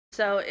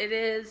So it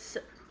is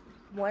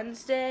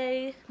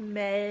Wednesday,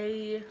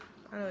 I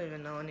don't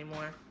even know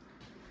anymore.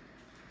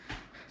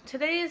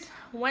 Today is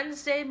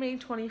Wednesday, May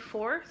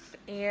 24th,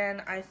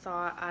 and I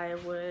thought I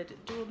would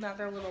do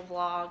another little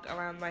vlog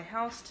around my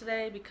house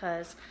today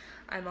because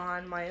I'm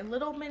on my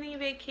little mini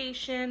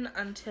vacation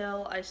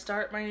until I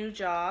start my new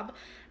job.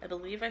 I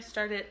believe I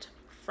start it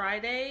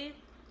Friday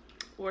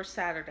or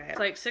Saturday. It's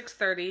like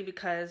 6:30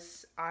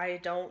 because I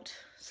don't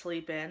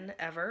sleep in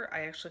ever.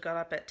 I actually got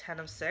up at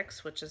 10 of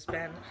 6, which has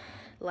been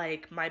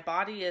like, my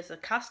body is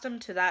accustomed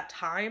to that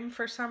time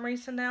for some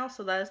reason now,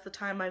 so that is the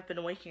time I've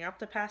been waking up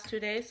the past 2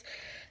 days.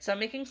 So I'm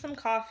making some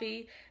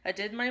coffee. I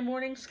did my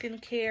morning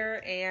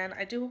skincare, and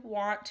I do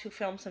want to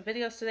film some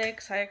videos today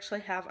because I actually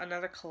have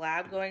another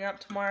collab going up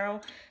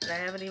tomorrow, and I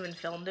haven't even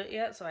filmed it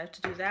yet, so I have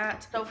to do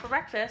that. So for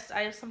breakfast,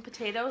 I have some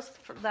potatoes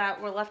that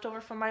were left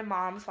over from my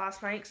mom's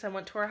last night because I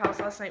went to her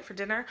house last night for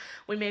dinner.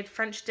 We made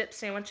French dip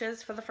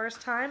sandwiches for the first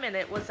time, and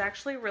it was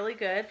actually really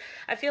good.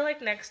 I feel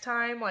like next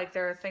time, like,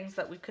 there are things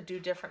that we could do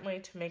differently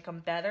to make them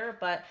better,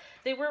 but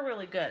they were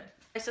really good.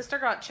 My sister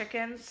got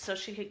chickens so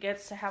she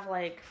gets to have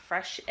like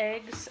fresh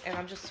eggs, and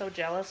I'm just so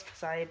jealous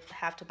because I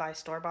have to buy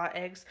store-bought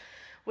eggs,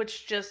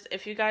 which just,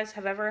 if you guys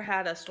have ever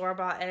had a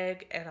store-bought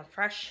egg and a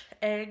fresh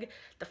egg,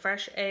 the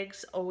fresh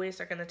eggs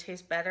always are going to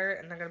taste better,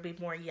 and they're going to be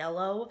more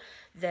yellow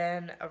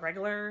than a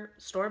regular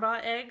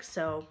store-bought egg.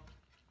 So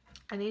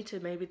I need to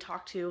maybe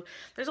talk to,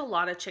 there's a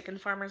lot of chicken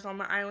farmers on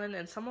the island,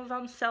 and some of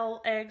them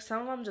sell eggs,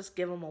 some of them just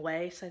give them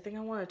away. So I think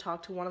I want to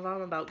talk to one of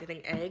them about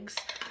getting eggs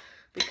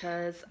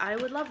because I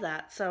would love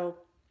that. So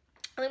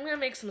I'm going to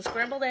make some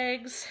scrambled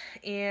eggs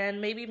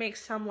and maybe make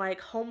some like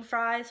home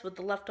fries with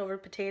the leftover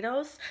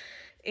potatoes.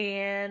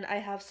 And I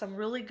have some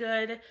really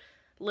good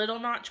Little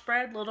Notch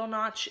bread. Little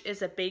Notch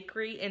is a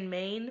bakery in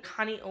Maine.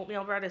 Honey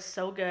oatmeal bread is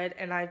so good,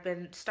 and I've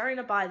been starting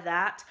to buy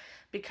that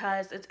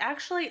because it's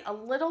actually a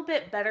little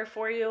bit better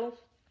for you,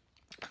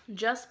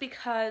 just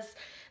because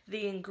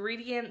the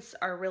ingredients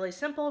are really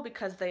simple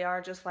because they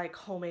are just like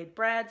homemade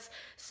breads.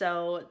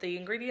 So the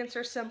ingredients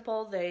are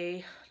simple.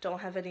 They don't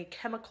have any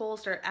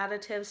chemicals or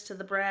additives to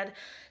the bread.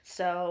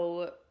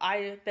 So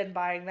I've been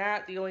buying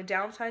that. The only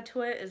downside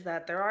to it is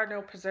that there are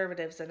no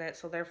preservatives in it,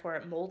 so therefore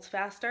it molds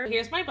faster.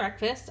 Here's my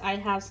breakfast. I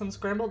have some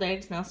scrambled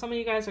eggs. Now some of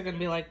you guys are going to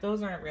be like,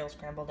 those aren't real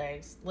scrambled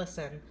eggs.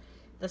 Listen,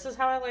 this is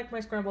how I like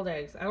my scrambled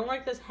eggs. I don't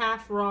like this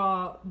half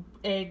raw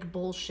egg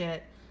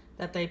bullshit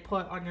that they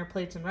put on your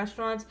plates in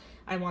restaurants.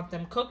 I want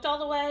them cooked all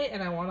the way,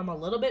 and I want them a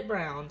little bit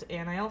browned.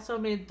 And I also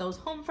made those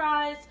home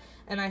fries,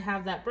 and I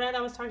have that bread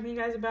I was talking to you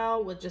guys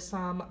about with just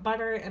some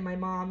butter and my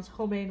mom's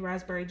homemade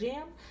raspberry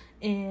jam,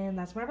 and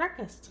that's my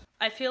breakfast.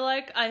 I feel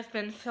like I've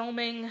been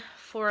filming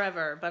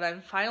forever, but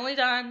I'm finally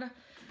done.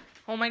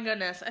 Oh my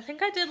goodness, I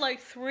think I did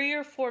like 3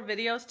 or 4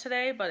 videos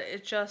today, but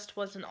it just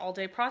was an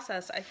all-day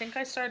process. I think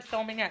I started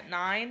filming at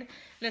 9, and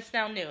it's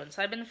now noon,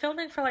 so I've been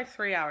filming for like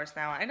 3 hours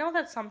now. I know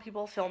that some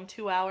people film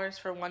 2 hours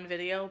for one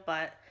video,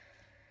 but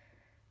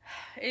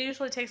it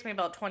usually takes me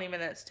about 20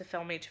 minutes to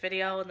film each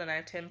video, and then I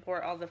have to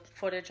import all the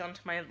footage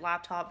onto my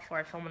laptop before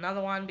I film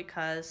another one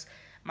because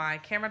my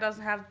camera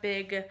doesn't have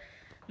big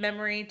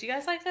memory. Do you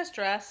guys like this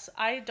dress?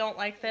 I don't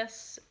like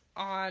this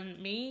on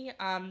me.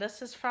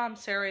 This is from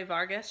Sarah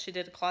Vargas. She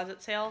did a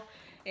closet sale,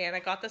 and I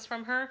got this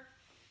from her,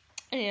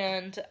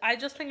 and I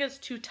just think it's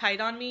too tight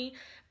on me,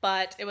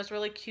 but it was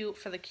really cute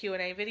for the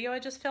Q&A video I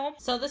just filmed.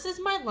 So this is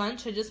my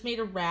lunch. I just made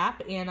a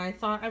wrap, and I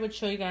thought I would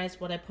show you guys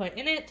what I put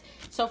in it.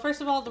 So first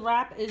of all, the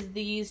wrap is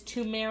these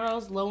 2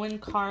 marrows, low in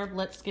carb,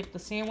 let's skip the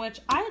sandwich.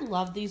 I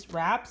love these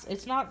wraps.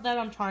 It's not that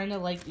I'm trying to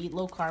like eat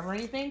low carb or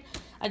anything.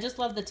 I just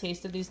love the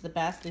taste of these the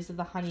best. These are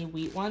the honey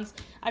wheat ones.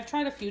 I've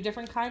tried a few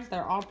different kinds.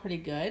 They're all pretty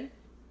good.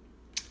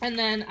 And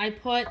then I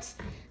put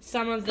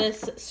some of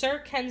this Sir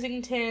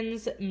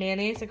Kensington's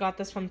mayonnaise. I got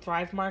this from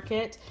Thrive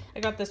Market.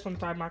 I got this from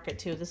Thrive Market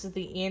too. This is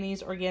the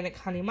Annie's Organic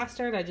Honey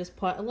Mustard. I just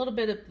put a little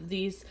bit of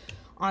these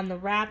on the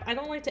wrap. I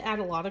don't like to add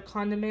a lot of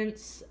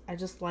condiments. I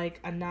just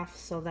like enough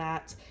so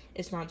that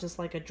it's not just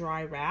like a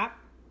dry wrap.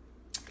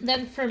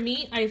 Then for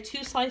meat, I have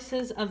 2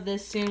 slices of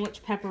this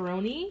sandwich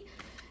pepperoni,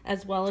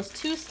 as well as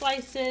 2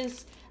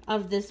 slices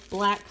of this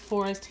Black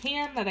Forest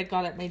ham that I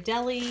got at my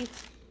deli.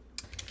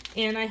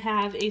 And I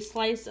have a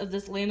slice of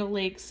this Land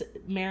O'Lakes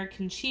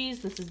American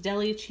cheese. This is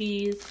deli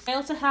cheese. I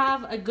also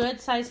have a good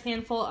sized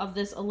handful of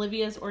this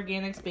Olivia's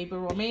Organics Baby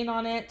Romaine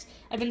on it.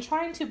 I've been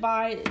trying to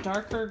buy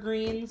darker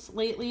greens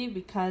lately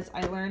because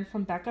I learned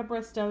from Becca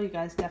Bristow, you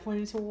guys definitely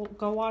need to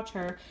go watch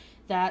her,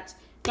 that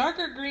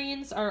darker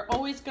greens are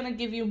always going to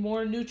give you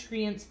more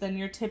nutrients than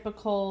your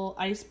typical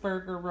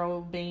iceberg or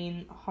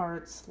romaine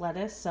hearts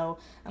lettuce. So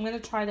I'm going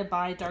to try to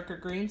buy darker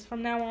greens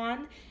from now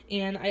on.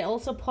 And I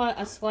also put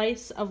a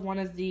slice of one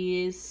of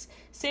these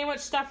sandwich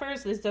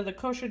stuffers. These are the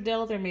kosher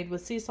dill. They're made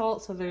with sea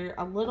salt, so they're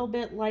a little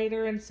bit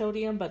lighter in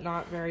sodium, but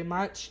not very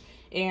much.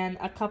 And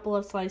a couple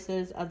of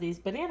slices of these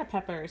banana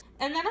peppers.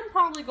 And then I'm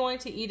probably going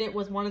to eat it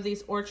with one of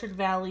these Orchard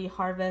Valley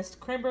Harvest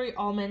Cranberry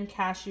Almond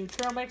Cashew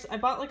Trail Mix. I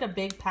bought like a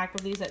big pack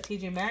of these at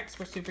TJ Maxx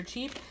for super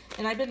cheap,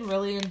 and I've been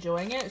really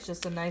enjoying it. It's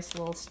just a nice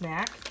little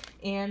snack.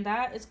 and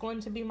that is going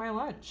to be my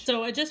lunch.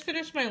 So I just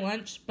finished my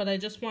lunch, but I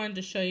just wanted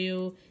to show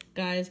you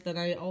guys that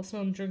I also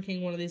am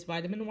drinking one of these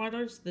vitamin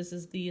waters. This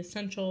is the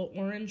essential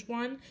orange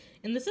one,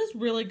 and this is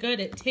really good.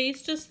 It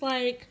tastes just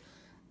like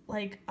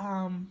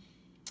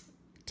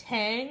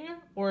Tang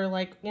or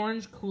like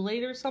orange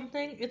Kool-Aid or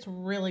something. It's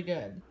really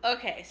good.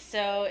 Okay,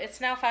 so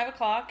it's now 5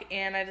 o'clock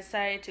and I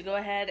decided to go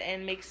ahead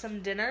and make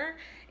some dinner,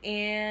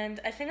 and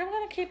I think I'm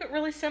gonna keep it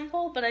really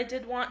simple, but I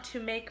did want to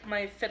make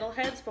my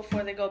fiddleheads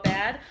before they go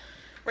bad.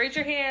 Raise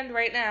your hand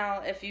right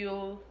now if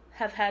you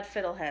have had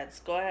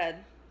fiddleheads. Go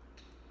ahead.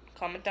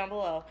 Comment down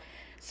below.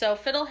 So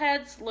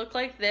fiddleheads look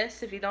like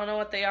this. If you don't know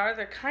what they are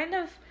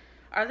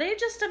they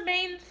just a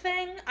main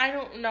thing? I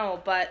don't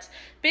know, but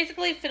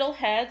basically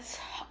fiddleheads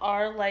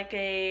are like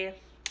a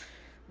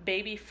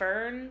baby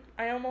fern,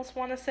 I almost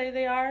want to say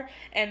they are,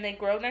 and they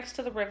grow next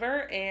to the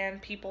river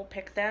and people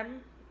pick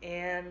them,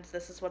 and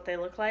this is what they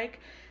look like.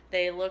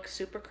 They look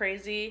super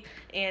crazy,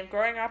 and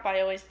growing up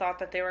I always thought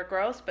that they were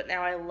gross, but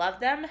now I love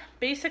them.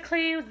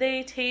 Basically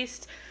they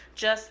taste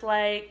just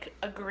like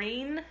a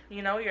green,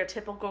 you know, your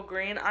typical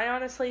green. I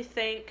honestly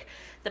think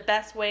the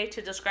best way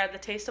to describe the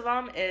taste of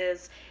them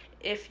is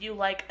if you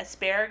like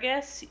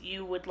asparagus,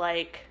 you would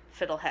like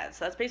fiddleheads.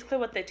 That's basically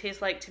what they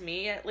taste like to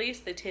me, at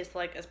least. They taste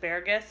like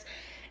asparagus,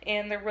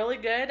 and they're really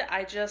good.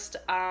 I just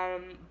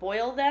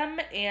boil them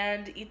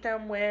and eat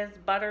them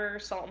with butter,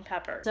 salt, and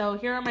pepper. So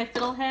here are my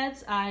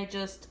fiddleheads. I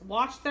just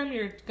washed them.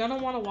 You're gonna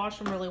want to wash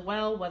them really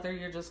well, whether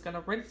you're just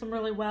gonna rinse them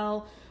really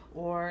well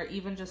or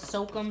even just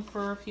soak them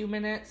for a few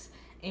minutes.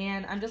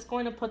 And I'm just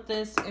going to put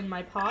this in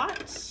my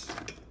pot.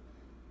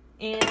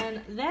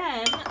 And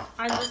then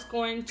I'm just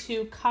going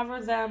to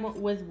cover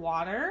them with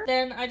water.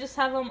 Then I just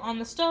have them on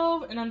the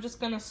stove, and I'm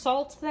just gonna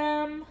salt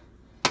them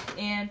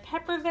and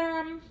pepper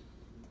them.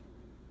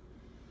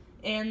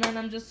 And then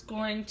I'm just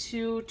going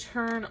to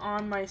turn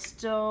on my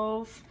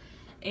stove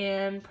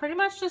and pretty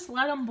much just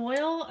let them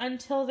boil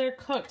until they're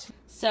cooked.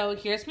 So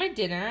here's my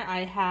dinner.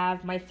 I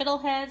have my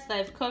fiddleheads that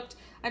I've cooked.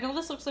 I know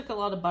this looks like a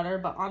lot of butter,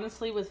 but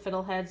honestly with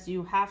fiddleheads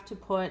you have to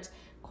put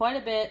quite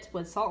a bit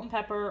with salt and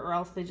pepper, or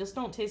else they just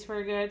don't taste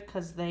very good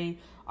because they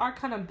are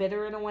kind of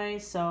bitter in a way.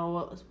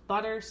 So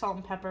butter, salt,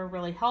 and pepper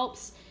really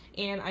helps.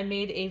 And I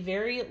made a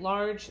very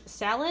large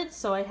salad,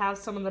 so I have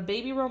some of the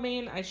baby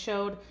romaine I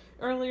showed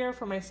earlier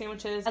for my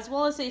sandwiches, as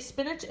well as a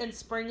spinach and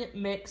spring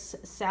mix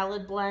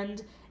salad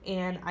blend.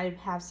 And I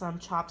have some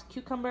chopped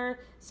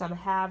cucumber, some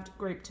halved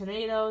grape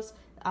tomatoes,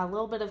 a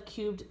little bit of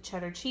cubed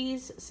cheddar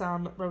cheese,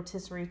 some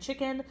rotisserie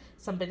chicken,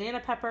 some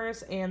banana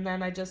peppers, and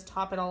then I just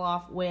top it all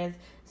off with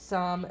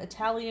some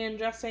Italian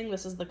dressing.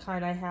 This is the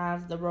kind I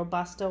have, the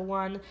Robusto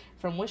one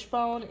from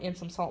Wishbone, and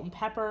some salt and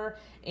pepper.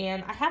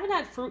 And I haven't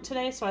had fruit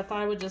today, so I thought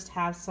I would just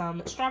have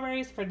some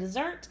strawberries for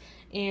dessert,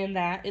 and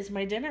that is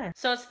my dinner.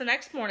 So it's the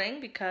next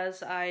morning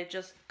because I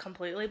just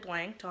completely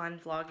blanked on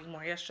vlogging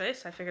more yesterday,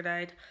 so I figured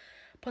I'd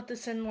put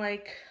this in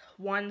like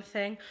one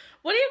thing.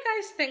 What do you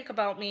guys think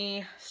about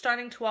me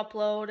starting to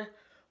upload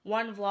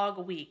one vlog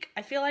a week?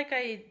 I feel like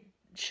I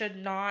should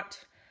not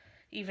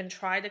even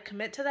try to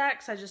commit to that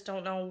because I just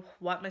don't know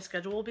what my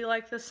schedule will be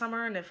like this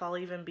summer and if I'll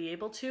even be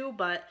able to,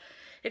 but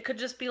it could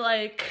just be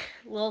like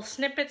little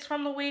snippets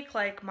from the week,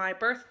 like my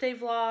birthday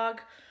vlog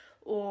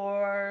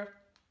or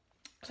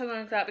something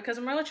like that, because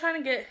I'm really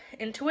trying to get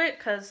into it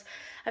because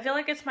I feel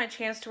like it's my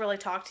chance to really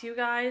talk to you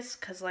guys,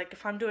 because like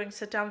if I'm doing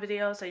sit down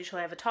videos I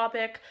usually have a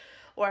topic,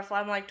 or if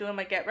I'm like doing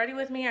my get ready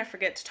with me I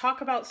forget to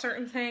talk about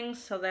certain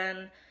things, so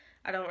then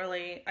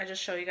I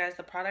just show you guys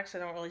the products. I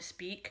don't really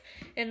speak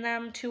in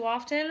them too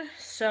often.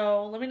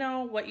 So let me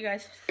know what you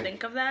guys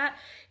think of that,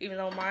 even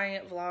though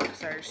my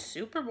vlogs are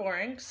super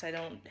boring because I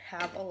don't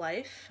have a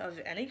life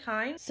of any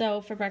kind. So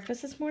for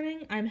breakfast this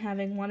morning, I'm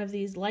having one of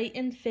these Light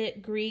and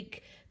Fit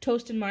Greek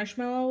toasted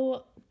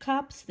marshmallow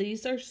cups.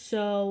 These are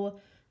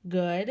so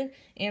good.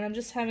 And I'm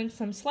just having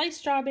some sliced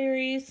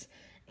strawberries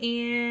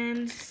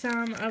and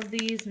some of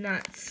these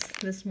nuts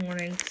this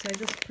morning. So I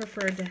just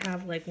preferred to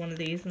have like one of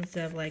these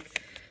instead of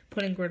like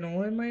putting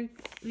granola in my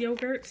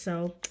yogurt.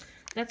 So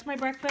that's my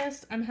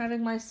breakfast. I'm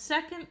having my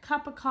second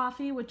cup of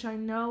coffee, which I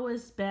know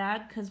is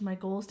bad because my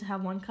goal is to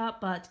have 1 cup,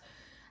 but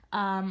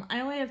I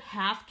only have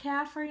half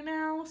calf right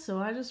now, so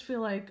I just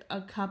feel like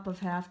a cup of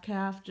half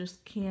calf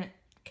just can't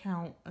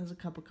count as a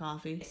cup of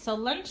coffee. So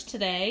lunch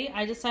today,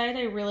 I decided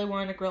I really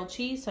wanted a grilled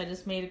cheese, so I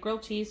just made a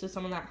grilled cheese with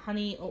some of that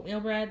honey oatmeal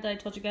bread that I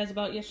told you guys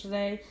about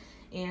yesterday,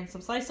 and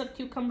some sliced up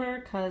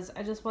cucumber because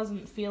I just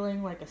wasn't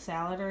feeling like a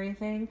salad or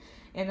anything.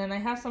 And then I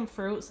have some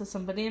fruit, so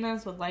some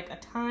bananas with like a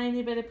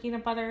tiny bit of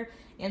peanut butter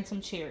and some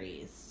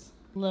cherries.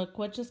 Look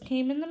what just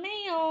came in the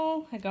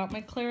mail. I got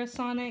my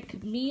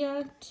Clarisonic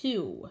Mia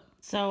 2.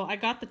 So I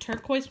got the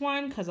turquoise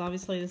one because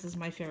obviously this is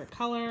my favorite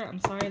color.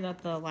 I'm sorry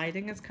that the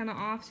lighting is kind of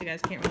off so you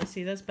guys can't really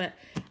see this, but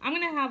I'm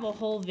going to have a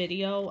whole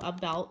video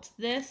about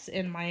this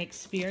and my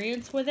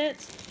experience with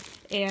it.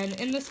 And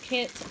in this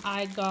kit,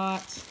 I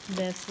got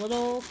this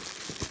little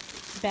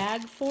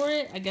bag for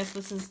it. I guess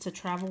this is to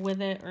travel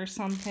with it or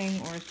something,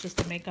 or it's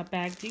just a makeup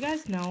bag. Do you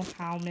guys know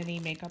how many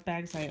makeup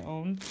bags I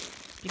own?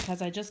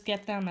 Because I just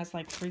get them as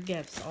like free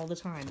gifts all the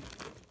time.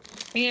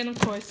 And of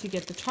course you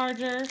get the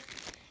charger.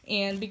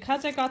 And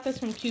because I got this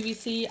from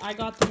QVC, I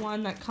got the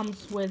one that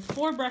comes with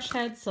 4 brush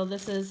heads. So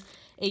this is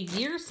a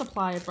year's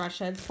supply of brush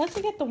heads. Plus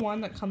you get the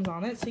one that comes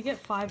on it. So you get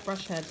 5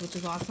 brush heads, which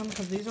is awesome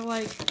because these are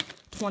like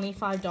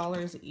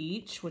 $25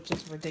 each, which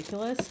is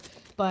ridiculous.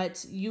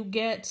 But you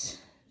get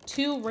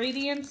 2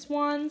 Radiance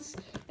ones,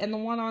 and the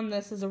one on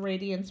this is a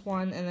Radiance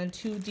one, and then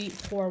 2 Deep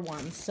Pore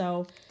ones.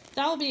 So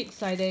that'll be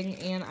exciting,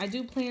 and I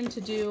do plan to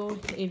do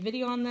a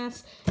video on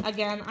this.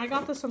 Again, I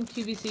got this from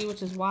QVC,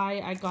 which is why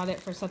I got it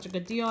for such a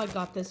good deal. I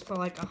got this for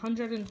like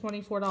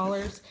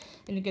 $124,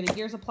 and you get a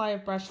year's supply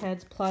of brush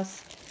heads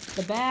plus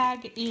the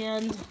bag,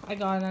 and I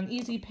got it on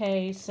Easy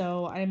Pay,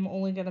 so I'm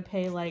only going to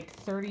pay like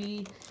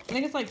I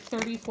think it's like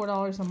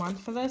 $34 a month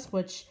for this,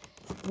 which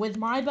with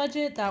my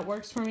budget, that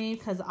works for me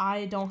because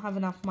I don't have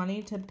enough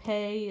money to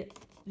pay,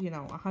 you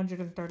know,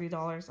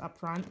 $130 up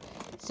front.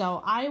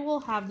 So I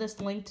will have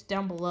this linked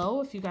down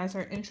below if you guys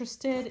are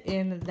interested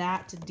in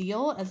that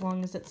deal, as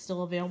long as it's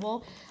still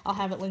available. I'll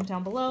have it linked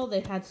down below. They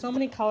had so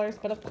many colors,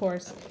 but of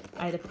course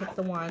I had to pick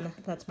the one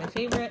that's my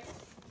favorite.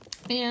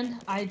 And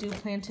I do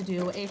plan to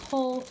do a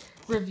whole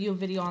review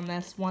video on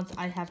this once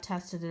I have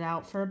tested it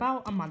out for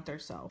about a month or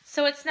so.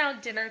 So it's now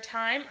dinner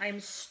time. I'm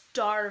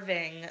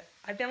starving.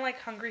 I've been like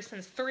hungry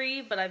since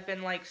 3, but I've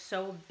been like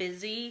so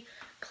busy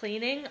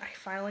cleaning. I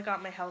finally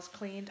got my house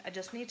cleaned. I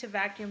just need to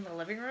vacuum the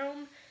living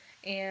room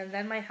and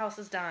then my house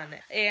is done.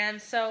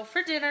 And so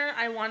for dinner,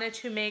 I wanted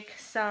to make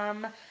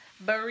some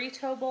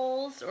burrito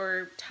bowls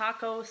or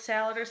taco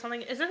salad or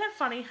something. Isn't it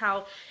funny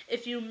how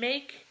if you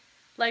make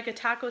like a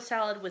taco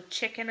salad with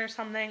chicken or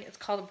something, it's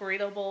called a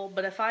burrito bowl,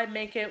 but if I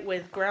make it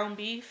with ground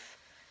beef,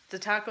 it's a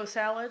taco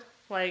salad?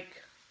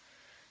 Like,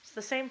 it's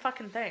the same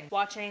fucking thing.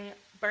 Watching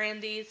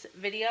Brandy's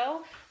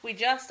video. We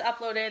just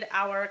uploaded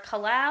our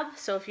collab,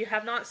 so if you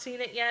have not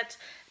seen it yet,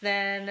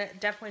 then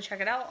definitely check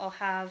it out. I'll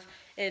have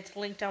it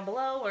linked down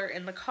below or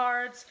in the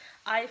cards.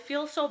 I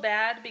feel so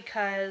bad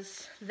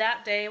because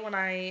that day when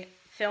I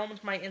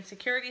filmed my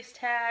insecurities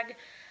tag,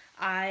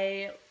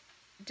 I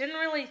didn't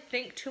really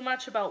think too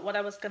much about what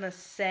I was gonna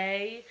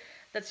say.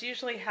 That's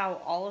usually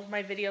how all of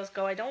my videos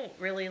go. I don't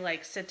really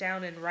like sit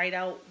down and write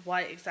out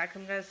what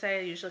exactly I'm gonna say.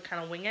 I usually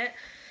kind of wing it.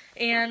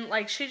 And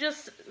like she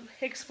just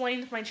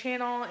explained my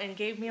channel and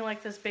gave me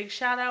like this big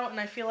shout out, and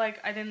I feel like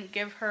I didn't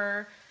give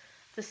her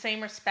the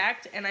same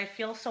respect, and I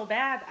feel so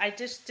bad. I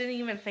just didn't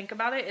even think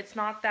about it. It's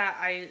not that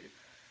I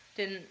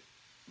didn't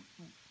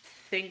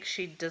think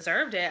she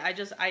deserved it.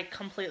 I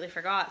completely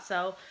forgot.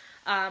 So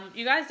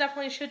you guys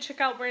definitely should check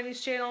out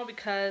Brandy's channel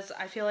because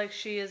I feel like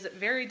she is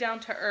very down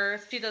to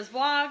earth. She does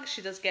vlogs,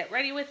 she does get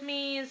ready with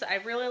me's. I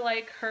really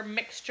like her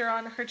mixture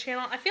on her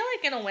channel. I feel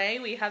like in a way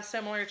we have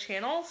similar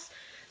channels.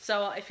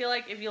 So I feel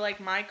like if you like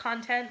my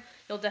content,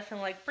 you'll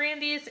definitely like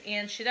Brandy's,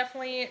 and she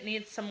definitely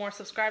needs some more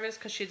subscribers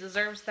because she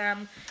deserves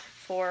them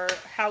for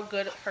how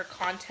good her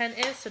content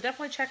is. So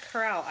definitely check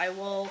her out. I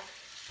will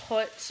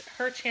put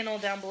her channel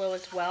down below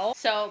as well.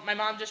 So my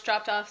mom just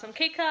dropped off some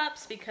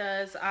K-cups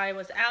because I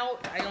was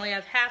out. I only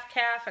have half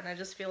calf, and I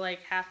just feel like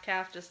half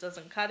calf just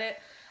doesn't cut it.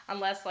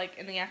 Unless like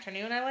in the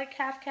afternoon I like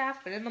half calf,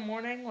 but in the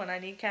morning when I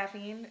need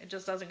caffeine, it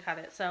just doesn't cut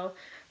it. So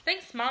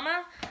thanks,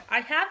 Mama.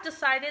 I have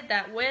decided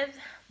that with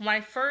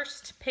my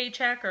first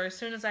paycheck, or as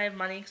soon as I have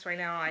money, because right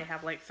now I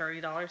have like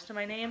 $30 to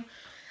my name,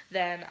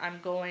 then I'm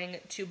going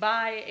to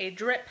buy a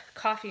drip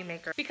coffee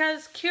maker.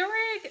 Because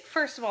Keurig,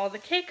 first of all, the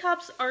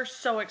K-cups are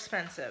so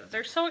expensive.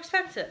 They're so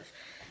expensive.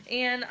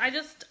 And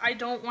I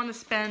don't want to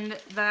spend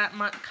that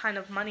much kind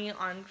of money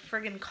on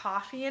friggin'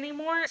 coffee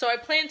anymore. So I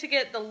plan to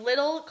get the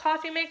little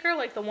coffee maker,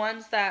 like the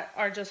ones that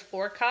are just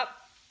 4-cup.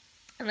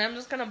 And then I'm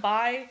just going to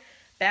buy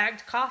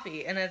bagged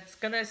coffee, and it's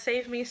gonna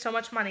save me so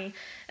much money.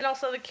 And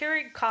also the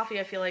Keurig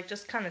coffee, I feel like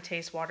just kind of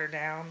tastes watered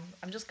down.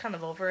 I'm just kind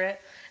of over it.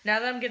 Now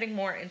that I'm getting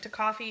more into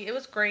coffee, it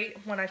was great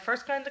when I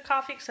first got into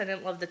coffee because I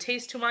didn't love the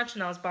taste too much,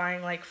 and I was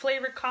buying like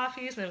flavored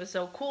coffees, and it was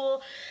so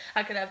cool.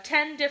 I could have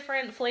 10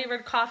 different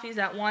flavored coffees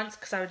at once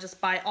because I would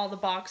just buy all the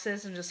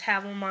boxes and just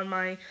have them on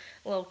my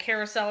little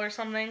carousel or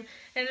something,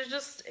 and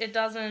it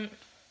doesn't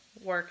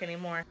work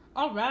anymore.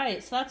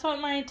 Alright, so that's what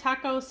my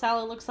taco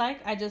salad looks like.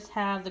 I just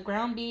have the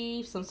ground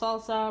beef, some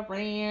salsa,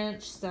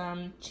 ranch,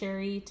 some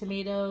cherry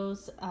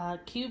tomatoes,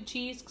 cube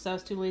cheese because I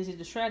was too lazy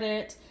to shred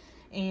it,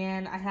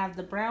 and I have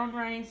the brown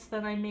rice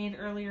that I made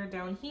earlier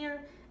down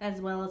here,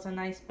 as well as a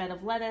nice bed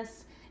of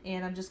lettuce,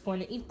 and I'm just going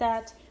to eat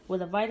that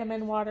with a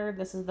vitamin water.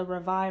 This is the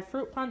Revive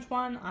Fruit Punch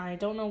one. I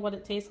don't know what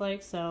it tastes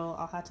like, so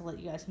I'll have to let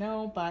you guys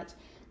know, but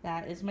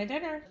that is my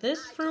dinner.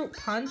 This fruit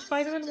punch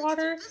vitamin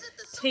water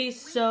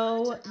tastes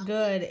so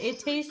good. It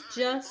tastes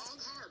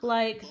just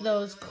like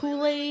those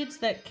Kool-Aids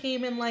that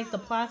came in like the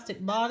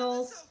plastic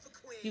bottles.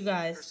 You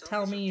guys,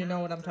 tell me you know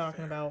what I'm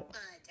talking about.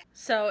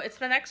 So it's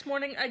the next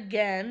morning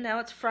again. Now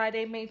it's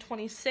Friday, May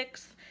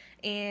 26th,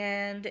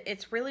 and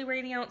it's really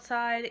rainy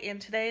outside, and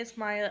today is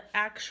my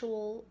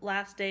actual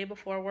last day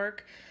before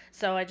work.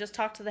 So I just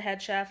talked to the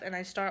head chef, and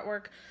I start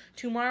work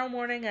tomorrow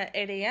morning at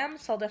 8 a.m.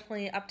 So I'll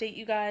definitely update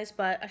you guys,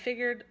 but I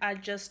figured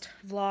I'd just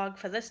vlog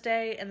for this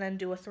day and then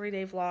do a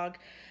 3-day vlog,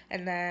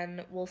 and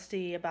then we'll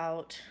see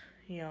about,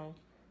 you know,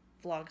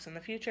 vlogs in the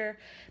future.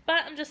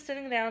 But I'm just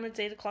sitting down. It's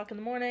 8 o'clock in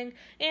the morning,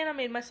 and I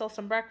made myself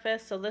some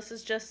breakfast. So this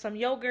is just some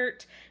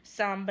yogurt,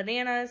 some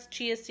bananas,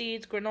 chia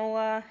seeds,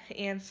 granola,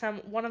 and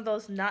one of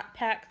those nut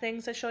pack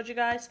things I showed you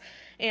guys.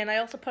 And I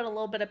also put a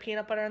little bit of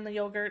peanut butter in the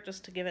yogurt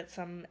just to give it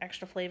some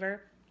extra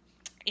flavor.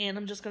 And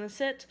I'm just going to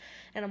sit,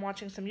 and I'm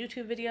watching some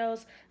YouTube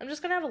videos. I'm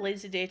just going to have a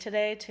lazy day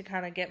today to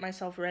kind of get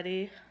myself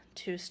ready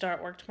to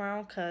start work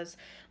tomorrow, because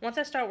once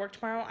I start work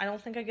tomorrow, I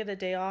don't think I get a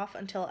day off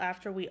until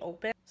after we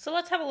open. So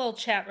let's have a little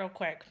chat real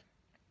quick.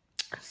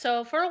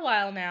 So for a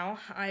while now,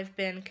 I've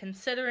been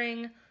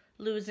considering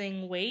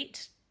losing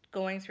weight,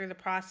 going through the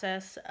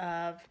process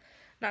of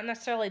not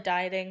necessarily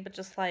dieting, but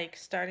just like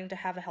starting to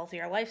have a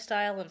healthier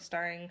lifestyle and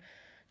starting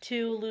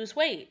to lose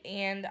weight.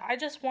 And I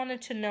just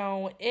wanted to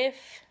know if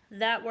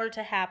that were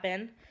to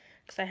happen,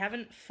 because I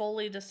haven't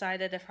fully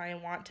decided if I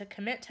want to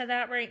commit to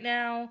that right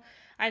now.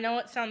 I know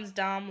it sounds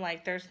dumb,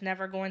 like there's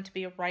never going to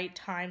be a right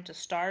time to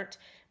start,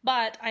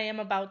 but I am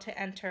about to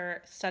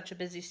enter such a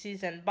busy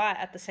season. But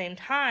at the same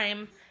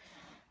time,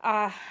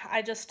 I've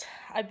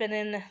been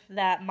in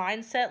that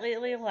mindset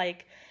lately.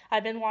 Like,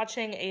 I've been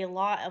watching a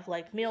lot of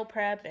like meal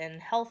prep and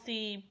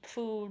healthy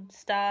food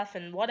stuff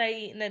and what I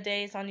eat in a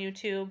day on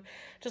YouTube,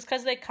 just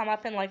because they come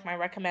up in like my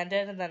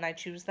recommended, and then I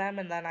choose them,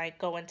 and then I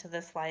go into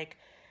this like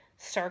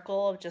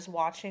circle of just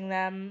watching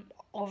them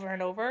over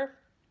and over.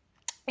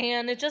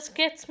 And it just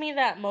gets me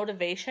that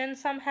motivation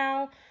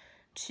somehow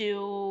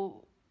to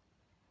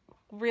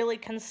really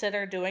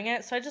consider doing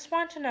it. So I just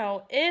want to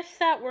know, if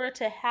that were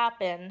to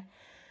happen,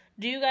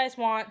 do you guys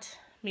want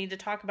me to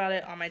talk about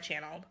it on my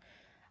channel?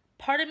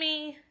 Part of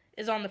me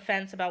is on the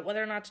fence about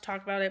whether or not to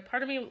talk about it.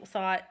 Part of me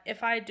thought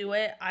if I do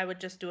it, I would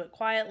just do it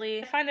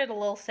quietly. I find it a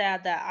little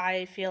sad that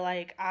I feel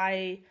like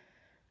I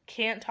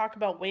can't talk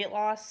about weight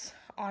loss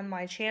on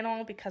my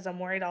channel because I'm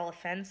worried I'll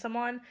offend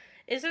someone.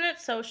 Isn't it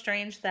so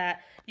strange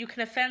that you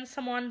can offend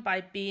someone by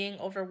being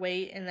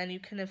overweight, and then you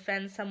can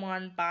offend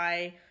someone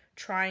by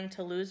trying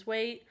to lose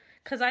weight?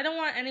 Because I don't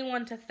want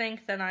anyone to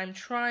think that I'm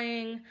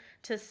trying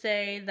to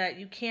say that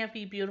you can't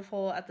be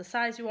beautiful at the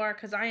size you are,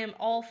 because I am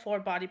all for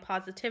body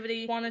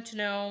positivity. Wanted to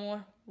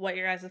know what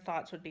your guys'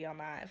 thoughts would be on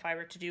that. If I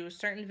were to do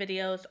certain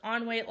videos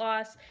on weight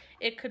loss,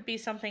 it could be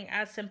something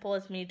as simple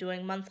as me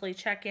doing monthly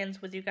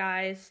check-ins with you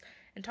guys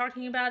and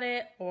talking about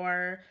it,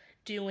 or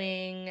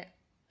doing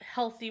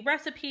healthy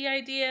recipe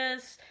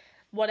ideas,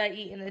 what I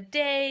eat in a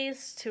day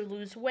to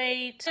lose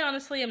weight. I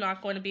honestly am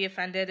not going to be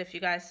offended if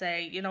you guys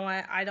say, you know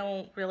what, I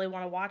don't really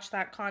want to watch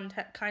that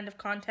kind of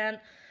content.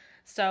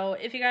 So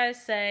if you guys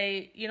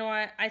say, you know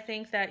what, I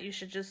think that you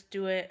should just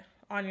do it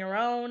on your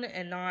own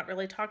and not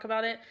really talk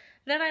about it,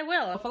 then I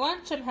will. For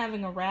lunch, I'm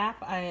having a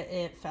wrap.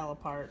 It fell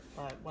apart,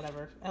 but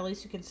whatever. At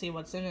least you can see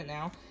what's in it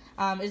now.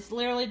 It's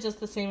literally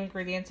just the same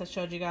ingredients I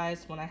showed you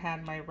guys when I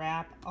had my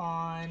wrap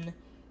on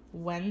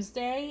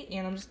Wednesday,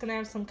 and I'm just gonna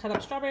have some cut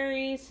up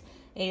strawberries,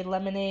 a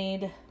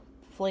lemonade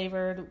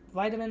flavored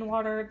vitamin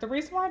water. The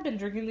reason why I've been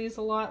drinking these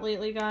a lot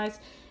lately, guys,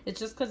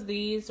 it's just because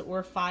these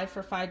were 5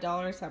 for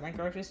 $5 at my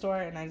grocery store,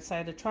 and I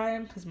decided to try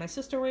them because my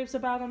sister raves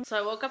about them. So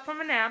I woke up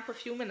from a nap a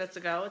few minutes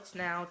ago. It's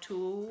now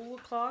 2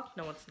 o'clock.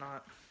 No, it's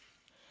not.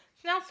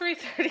 It's now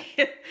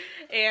 3:30.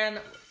 And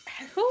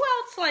who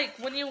else, like,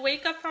 when you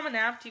wake up from a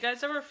nap, do you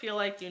guys ever feel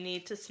like you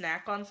need to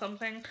snack on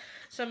something?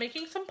 So I'm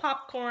making some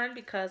popcorn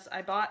because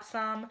I bought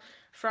some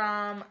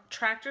from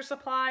Tractor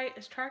Supply.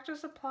 Is Tractor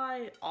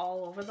Supply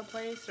all over the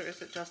place, or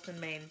is it just in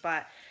Maine?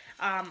 But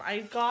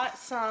I got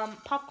some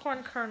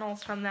popcorn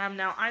kernels from them.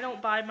 Now, I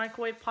don't buy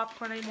microwave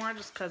popcorn anymore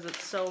just because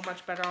it's so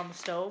much better on the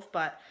stove,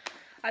 but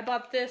I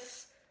bought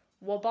this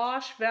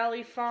Wabash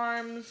Valley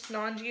Farms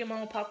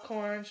non-GMO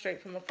popcorn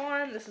straight from the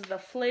farm. This is the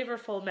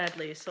flavorful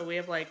medley. So we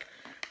have like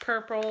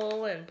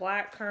purple and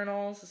black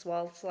kernels, as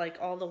well as like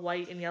all the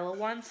white and yellow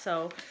ones.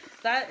 So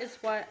that is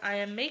what I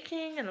am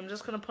making, and I'm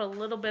just going to put a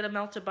little bit of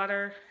melted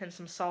butter and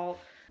some salt.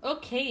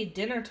 Okay,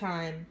 dinner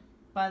time.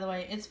 By the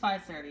way, it's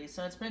 5:30,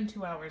 so it's been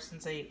 2 hours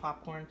since I ate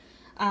popcorn.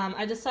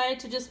 I decided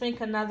to just make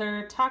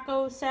another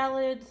taco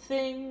salad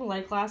thing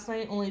like last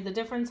night, only the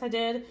difference I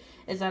did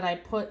is that I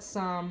put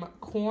some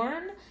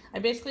corn. I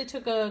basically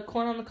took a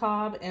corn on the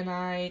cob and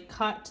I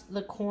cut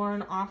the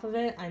corn off of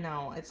it. I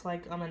know, it's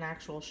like I'm an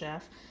actual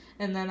chef.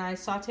 And then I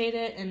sauteed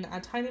it in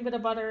a tiny bit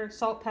of butter,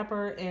 salt,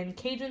 pepper, and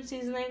Cajun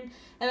seasoning.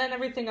 And then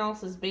everything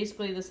else is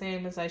basically the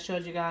same as I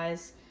showed you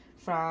guys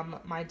from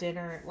my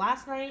dinner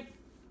last night.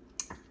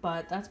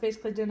 But that's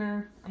basically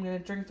dinner. I'm going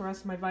to drink the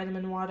rest of my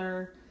vitamin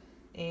water.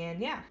 And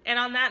yeah. And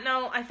on that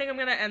note, I think I'm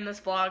going to end this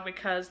vlog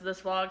because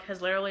this vlog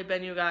has literally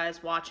been you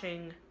guys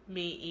watching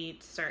me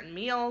eat certain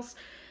meals.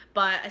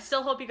 But I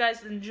still hope you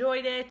guys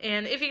enjoyed it.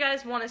 And if you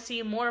guys want to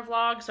see more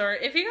vlogs, or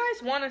if you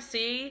guys want to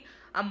see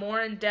a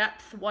more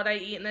in-depth what I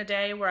eat in a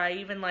day, where I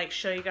even like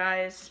show you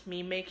guys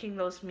me making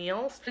those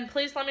meals, and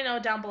please let me know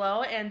down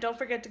below. And don't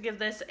forget to give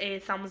this a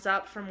thumbs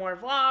up for more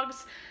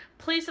vlogs.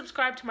 Please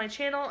subscribe to my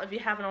channel if you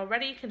haven't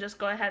already. You can just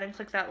go ahead and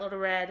click that little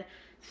red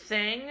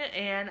thing,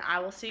 and I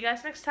will see you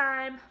guys next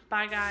time.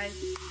 Bye,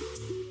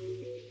 guys.